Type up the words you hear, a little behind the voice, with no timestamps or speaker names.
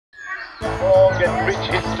Long and rich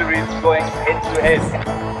histories going head to head.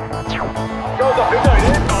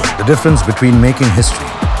 The difference between making history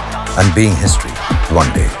and being history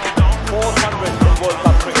one day. 400 in World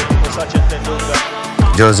Cup cricket for Sachin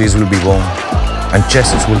Tendulkar. Jerseys will be worn and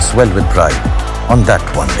chests will swell with pride on that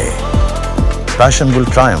one day. Passion will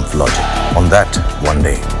triumph logic on that one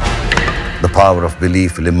day. The power of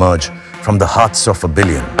belief will emerge from the hearts of a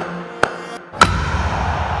billion.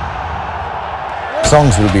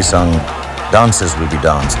 Songs will be sung, dances will be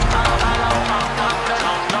danced,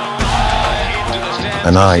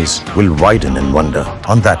 and eyes will widen in wonder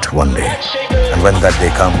on that one day. And when that day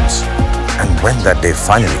comes, and when that day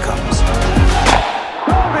finally comes,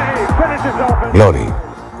 glory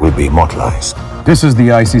will be immortalized. This is the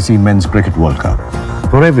ICC Men's Cricket World Cup.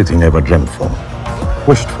 For everything ever dreamt for,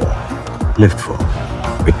 wished for, lived for,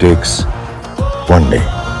 it takes one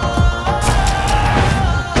day.